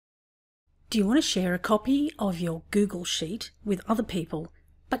Do you want to share a copy of your Google Sheet with other people,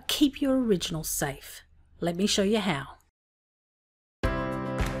 but keep your original safe? Let me show you how.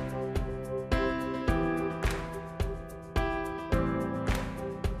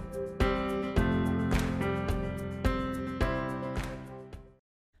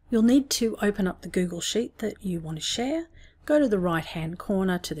 You'll need to open up the Google Sheet that you want to share, go to the right-hand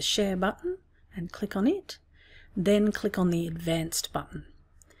corner to the Share button and click on it, then click on the Advanced button.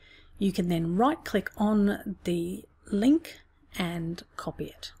 You can then right-click on the link and copy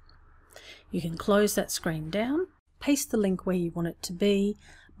it. You can close that screen down, paste the link where you want it to be,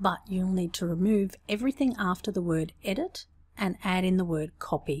 but you'll need to remove everything after the word edit and add in the word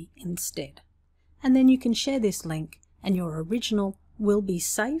copy instead. And then you can share this link and your original will be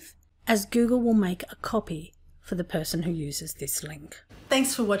safe, as Google will make a copy for the person who uses this link.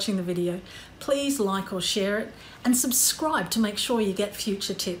 Thanks for watching the video. Please like or share it and subscribe to make sure you get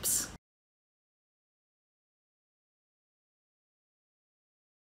future tips.